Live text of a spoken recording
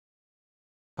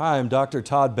Hi, I'm Dr.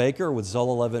 Todd Baker with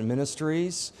Zola 11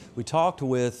 Ministries. We talked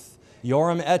with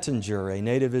Yoram Ettinger, a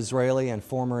native Israeli and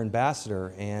former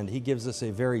ambassador, and he gives us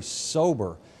a very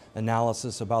sober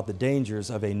analysis about the dangers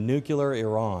of a nuclear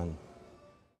Iran.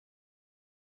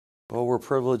 Well, we're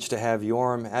privileged to have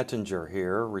Yoram Ettinger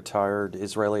here, retired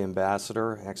Israeli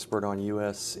ambassador, expert on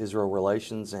U.S.-Israel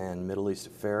relations and Middle East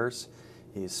affairs.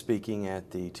 He is speaking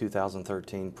at the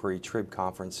 2013 pre-Trib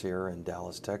conference here in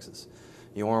Dallas, Texas.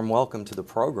 Yoram, welcome to the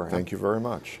program. Thank you very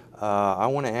much. I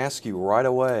want to ask you right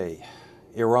away,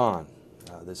 Iran,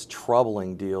 this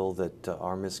troubling deal that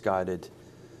our misguided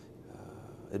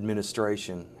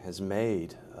administration has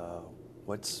made.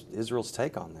 What's Israel's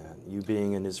take on that, you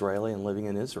being an Israeli and living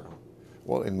in Israel?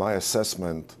 Well, in my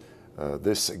assessment,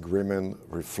 this agreement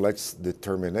reflects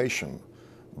determination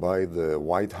by the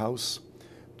White House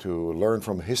to learn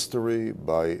from history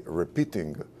by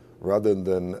repeating rather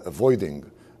than avoiding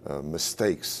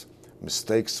mistakes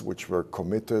which were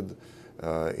committed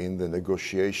in the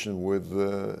negotiation with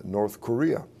North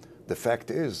Korea. The fact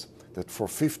is that for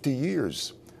 50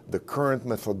 years, the current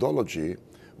methodology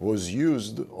was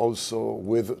used also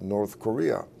with North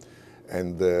Korea.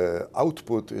 And the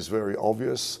output is very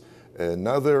obvious.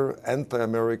 Another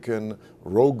anti-American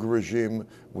rogue regime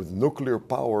with nuclear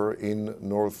power in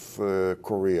North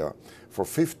Korea. For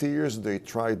 50 years, they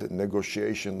tried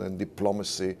negotiation and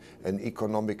diplomacy and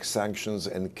economic sanctions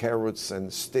and carrots and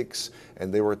sticks,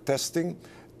 and they were testing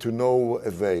to no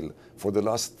avail. For the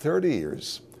last 30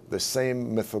 years, the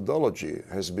same methodology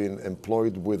has been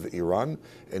employed with Iran,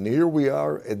 and here we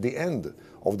are at the end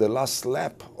of the last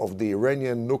lap of the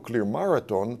Iranian nuclear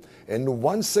marathon, and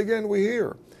once again we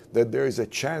hear that there is a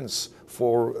chance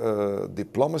for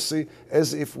diplomacy,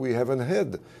 as if we haven't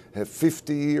had a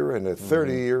 50-year and a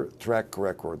 30-year track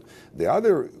record. The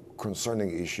other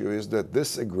concerning issue is that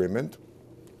this agreement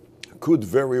could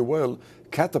very well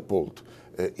catapult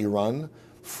Iran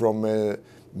from a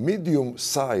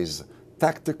medium-size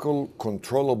tactical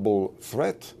controllable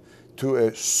threat to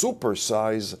a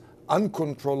super-size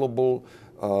uncontrollable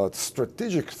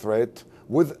strategic threat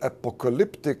with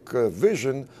apocalyptic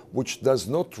vision, which does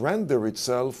not render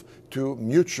itself to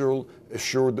mutual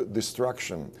assured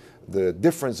destruction. The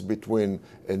difference between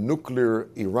a nuclear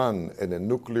Iran and a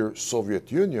nuclear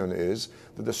Soviet Union is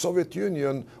that the Soviet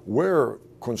Union were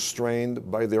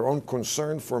constrained by their own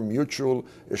concern for mutual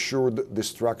assured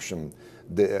destruction.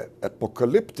 The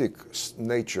apocalyptic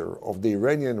nature of the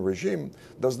Iranian regime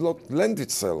does not lend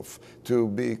itself to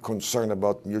be concerned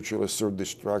about mutual assured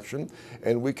destruction,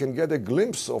 and we can get a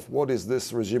glimpse of what is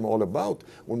this regime all about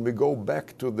when we go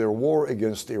back to their war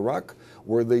against Iraq,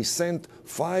 where they sent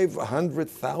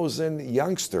 500,000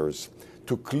 youngsters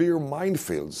to clear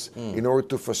minefields in order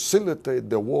to facilitate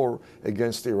the war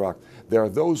against Iraq. There are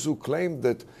those who claim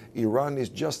that Iran is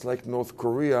just like North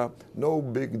Korea, no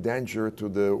big danger to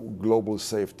the global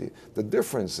safety. The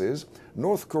difference is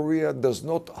North Korea does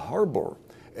not harbor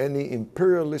any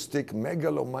imperialistic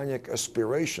megalomaniac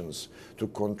aspirations to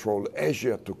control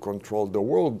Asia, to control the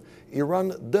world.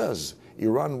 Iran does.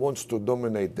 Iran wants to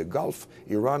dominate the Gulf.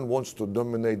 Iran wants to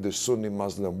dominate the Sunni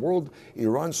Muslim world.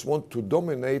 Iran wants to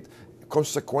dominate,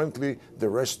 consequently, the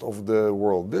rest of the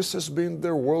world. This has been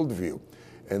their worldview.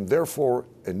 And therefore,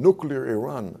 a nuclear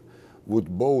Iran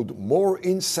would bode more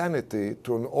insanity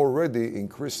to an already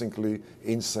increasingly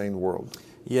insane world.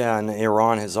 Yeah, and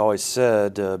Iran has always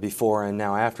said before and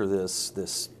now after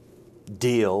this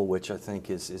deal, which I think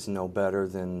is no better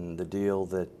than the deal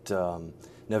that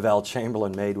Neville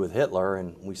Chamberlain made with Hitler,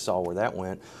 and we saw where that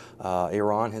went.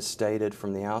 Iran has stated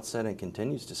from the outset and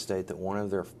continues to state that one of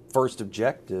their first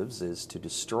objectives is to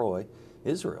destroy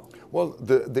Israel. Well,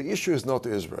 the issue is not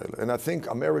Israel, and I think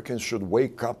Americans should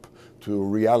wake up to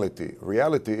reality.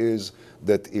 Reality is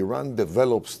that Iran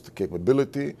develops the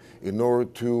capability in order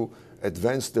to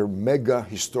advance their mega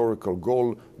historical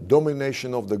goal,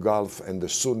 domination of the Gulf and the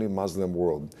Sunni Muslim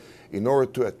world. In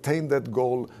order to attain that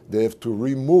goal, they have to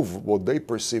remove what they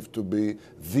perceive to be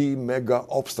the mega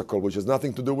obstacle, which has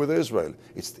nothing to do with Israel.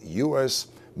 It's the U.S.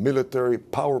 military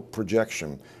power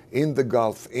projection in the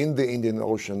Gulf, in the Indian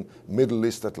Ocean, Middle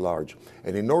East at large.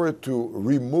 And in order to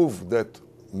remove that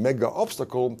mega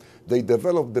obstacle, they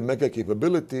developed the mega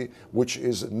capability, which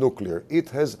is nuclear. It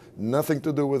has nothing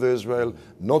to do with Israel,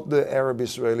 not the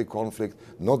Arab-Israeli conflict,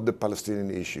 not the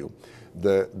Palestinian issue.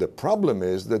 The problem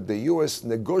is that the U.S.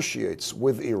 negotiates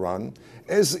with Iran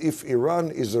as if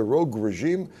Iran is a rogue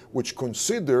regime which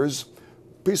considers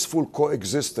peaceful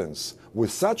coexistence. With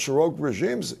such rogue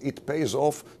regimes, it pays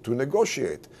off to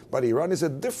negotiate. But Iran is a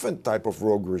different type of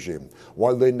rogue regime.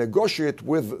 While they negotiate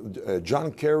with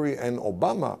John Kerry and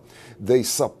Obama, they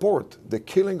support the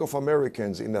killing of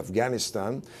Americans in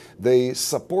Afghanistan. They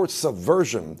support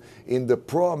subversion in the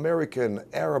pro-American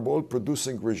Arab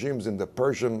oil-producing regimes in the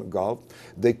Persian Gulf.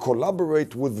 They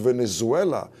collaborate with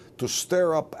Venezuela to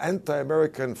stir up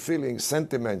anti-American feelings,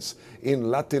 sentiments in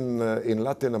Latin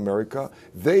America.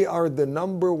 They are the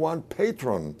 #1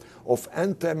 patron of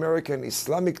anti-American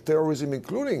Islamic terrorism,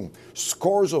 including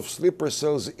scores of sleeper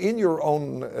cells in your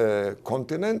own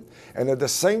continent. And at the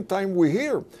same time, we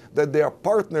hear that they are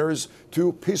partners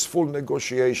to peaceful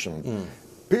negotiation.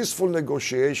 Peaceful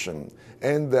negotiation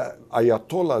and the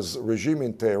Ayatollah's regime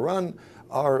in Tehran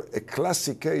are a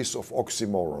classic case of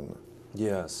oxymoron.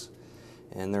 Yes,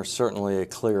 and there's certainly a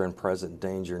clear and present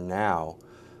danger now.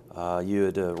 You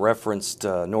had referenced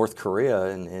North Korea,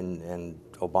 and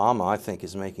Obama, I think,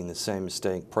 is making the same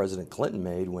mistake President Clinton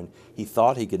made when he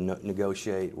thought he could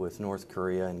negotiate with North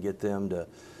Korea and get them to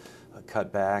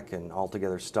cut back and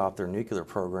altogether stop their nuclear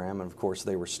program. And of course,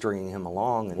 they were stringing him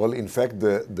along. Well, in fact,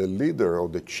 the leader or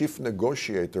the chief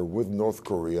negotiator with North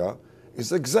Korea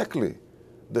is exactly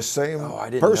the same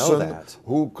person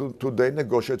who today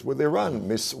negotiates with Iran,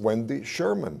 Miss Wendy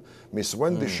Sherman. Miss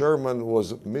Wendy Sherman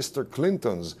was Mr.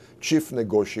 Clinton's chief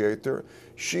negotiator.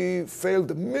 She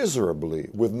failed miserably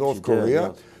with North Korea.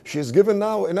 Did, yes. She's given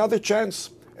now another chance.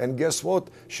 And guess what?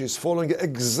 She's following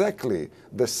exactly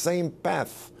the same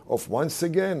path of, once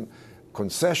again,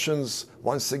 concessions,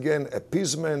 once again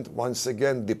appeasement, once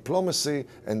again diplomacy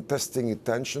and testing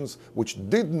tensions, which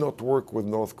did not work with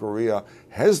North Korea,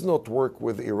 has not worked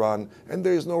with Iran, and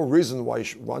there is no reason why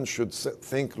one should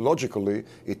think logically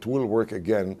it will work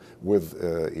again with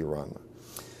Iran.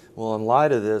 Well, in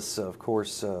light of this, of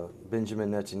course,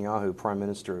 Benjamin Netanyahu, Prime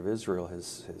Minister of Israel,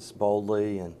 has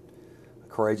boldly and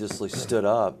courageously stood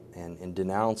up and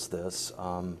denounced this.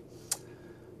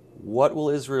 What will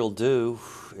Israel do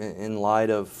in light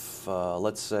of,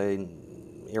 let's say,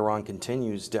 Iran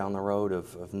continues down the road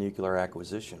of nuclear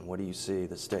acquisition? What do you see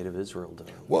the state of Israel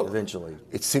doing eventually?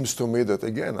 It seems to me that,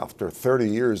 again, after 30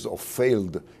 years of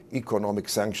failed economic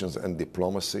sanctions and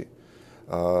diplomacy,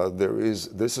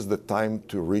 this is the time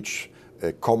to reach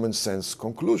a common sense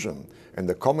conclusion. And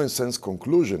the common sense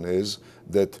conclusion is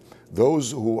that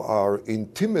those who are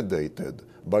intimidated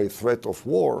by threat of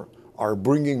war are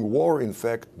bringing war, in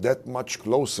fact, that much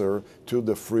closer to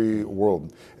the free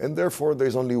world. And therefore,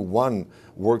 there's only one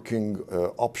working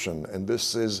option, and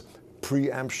this is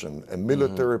preemption, a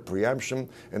military preemption,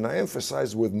 and I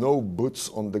emphasize with no boots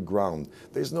on the ground.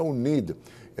 There's no need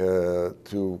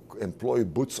to employ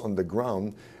boots on the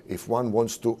ground if one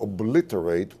wants to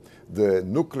obliterate the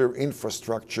nuclear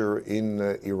infrastructure in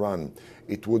Iran.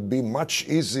 It would be much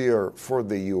easier for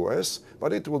the U.S.,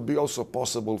 but it would be also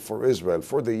possible for Israel.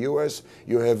 For the U.S.,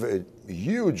 you have a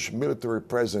huge military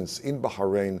presence in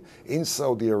Bahrain, in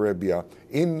Saudi Arabia,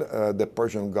 in the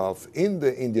Persian Gulf, in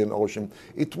the Indian Ocean.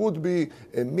 It would be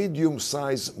a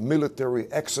medium-sized military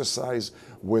exercise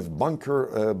with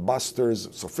bunker busters,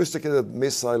 sophisticated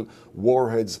missile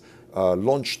warheads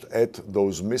launched at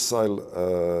those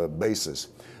missile bases.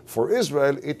 For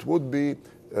Israel, it would be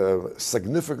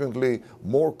significantly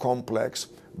more complex,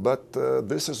 but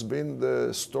this has been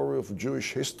the story of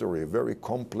Jewish history, very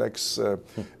complex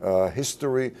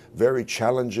history, very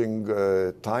challenging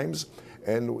times,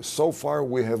 and so far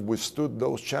we have withstood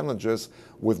those challenges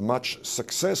with much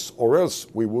success, or else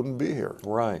we wouldn't be here.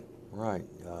 Right, right.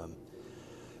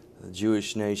 The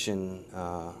Jewish nation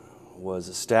was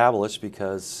established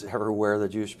because everywhere the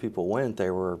Jewish people went, they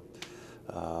were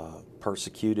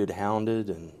persecuted, hounded,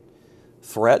 and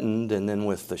threatened, and then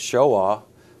with the Shoah,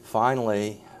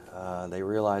 finally, they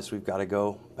realized we've got to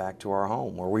go back to our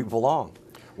home, where we belong.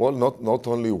 Well, not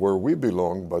only where we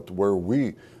belong, but where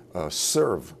we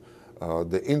serve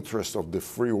the interest of the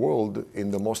free world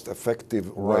in the most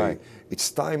effective way. Right.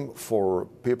 It's time for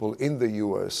people in the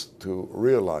U.S. to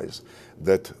realize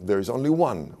that there is only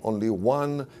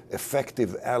one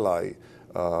effective ally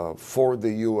for the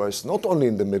U.S., not only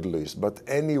in the Middle East, but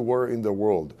anywhere in the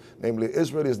world. Namely,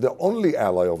 Israel is the only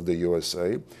ally of the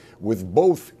USA with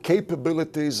both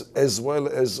capabilities as well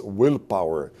as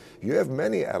willpower. You have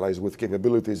many allies with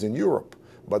capabilities in Europe,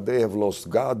 but they have lost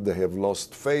God, they have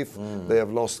lost faith, they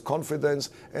have lost confidence,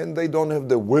 and they don't have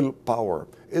the willpower.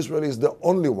 Israel is the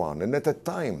only one, and at a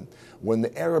time when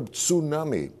the Arab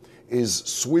tsunami is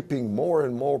sweeping more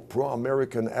and more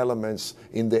pro-American elements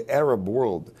in the Arab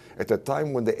world at a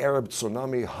time when the Arab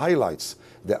tsunami highlights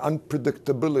the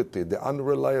unpredictability, the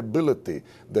unreliability,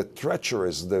 the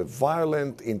treacherous, the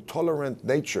violent, intolerant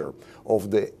nature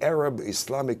of the Arab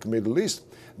Islamic Middle East.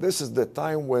 This is the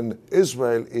time when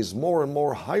Israel is more and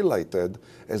more highlighted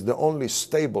as the only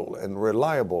stable and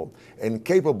reliable and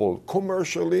capable,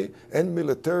 commercially and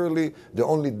militarily, the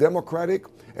only democratic,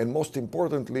 and most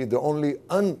importantly, the only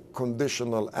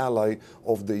unconditional ally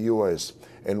of the U.S.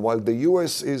 And while the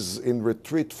U.S. is in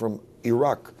retreat from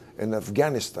Iraq and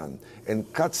Afghanistan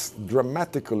and cuts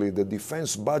dramatically the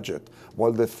defense budget,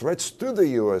 while the threats to the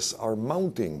U.S. are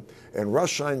mounting and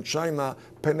Russia and China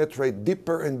penetrate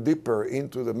deeper and deeper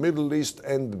into the Middle East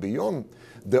and beyond,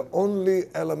 the only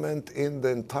element in the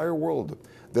entire world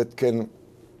that can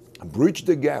bridge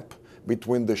the gap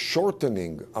between the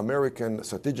shortening American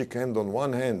strategic hand on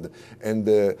one hand and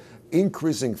the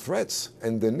increasing threats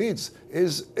and the needs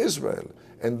is Israel.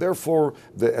 And therefore,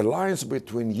 the alliance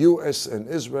between U.S. and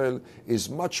Israel is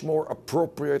much more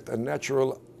appropriate and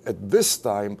natural at this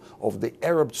time of the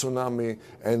Arab tsunami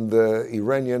and the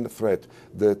Iranian threat.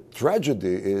 The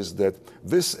tragedy is that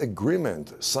this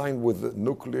agreement signed with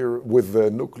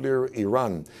nuclear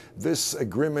Iran, this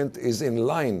agreement is in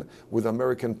line with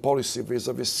American policy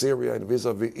vis-a-vis Syria and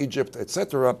vis-a-vis Egypt,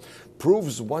 etc.,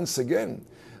 proves once again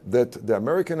that the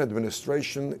American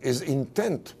administration is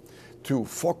intent to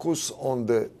focus on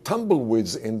the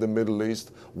tumbleweeds in the Middle East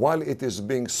while it is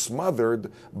being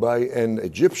smothered by an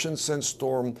Egyptian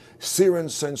sandstorm, Syrian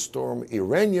sandstorm,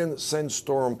 Iranian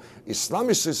sandstorm,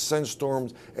 Islamicist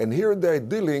sandstorms, and here they're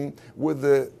dealing with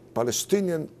the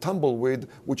Palestinian tumbleweed,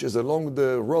 which is along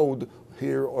the road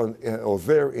here or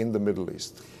there in the Middle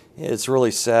East. It's really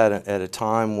sad at a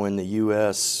time when the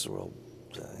U.S.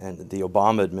 and the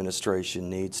Obama administration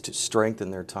needs to strengthen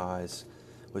their ties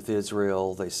with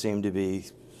Israel. They seem to be,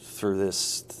 through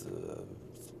this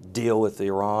deal with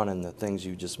Iran and the things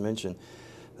you just mentioned,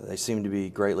 they seem to be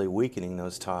greatly weakening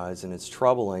those ties, and it's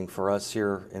troubling for us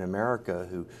here in America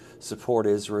who support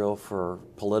Israel for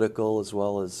political as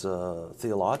well as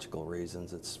theological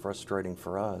reasons. It's frustrating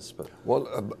for us.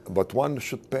 But one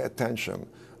should pay attention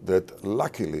that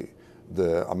luckily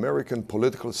the American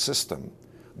political system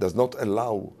does not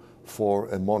allow for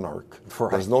a monarch,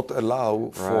 does not allow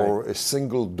for a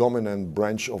single dominant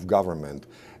branch of government.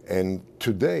 And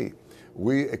today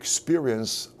we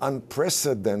experience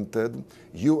unprecedented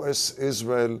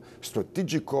U.S.-Israel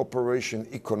strategic cooperation,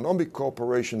 economic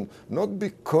cooperation, not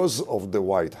because of the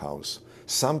White House,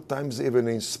 sometimes even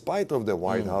in spite of the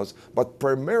White House, but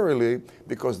primarily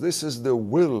because this is the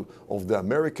will of the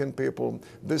American people,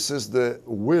 this is the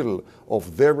will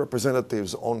of their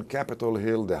representatives on Capitol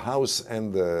Hill, the House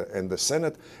and the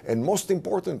Senate, and most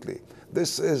importantly,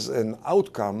 this is an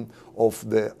outcome of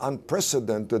the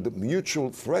unprecedented mutual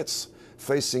threats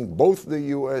facing both the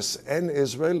U.S. and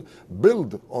Israel,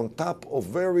 built on top of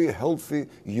very healthy,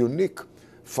 unique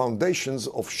foundations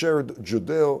of shared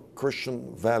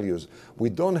Judeo-Christian values. We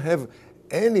don't have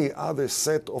any other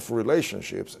set of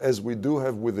relationships as we do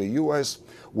have with the U.S.,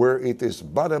 where it is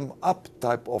bottom-up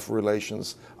type of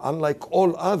relations, unlike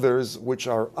all others which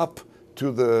are up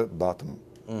to the bottom.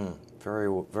 Very,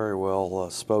 very well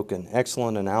spoken.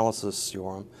 Excellent analysis,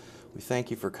 Yoram. We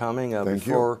thank you for coming. Thank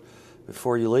you.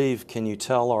 Before you leave, can you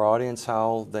tell our audience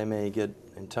how they may get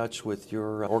in touch with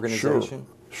your organization?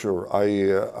 Sure.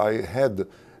 I had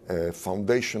a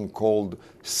foundation called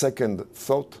Second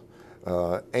Thought,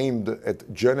 aimed at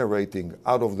generating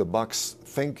out-of-the-box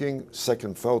thinking,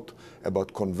 second thought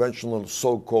about conventional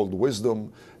so-called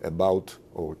wisdom, about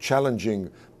challenging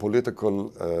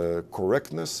political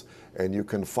correctness. And you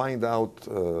can find out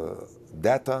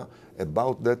data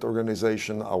about that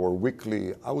organization, our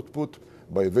weekly output,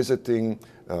 by visiting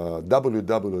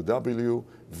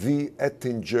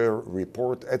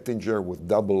www.theettingerreport, Ettinger with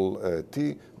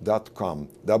T.com,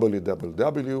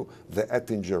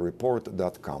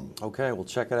 www.theettingerreport.com. Okay, well,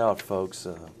 check it out, folks.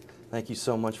 Thank you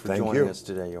so much for joining us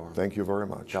today, Yoram. Thank you very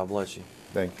much. God bless you.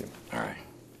 Thank you. All right.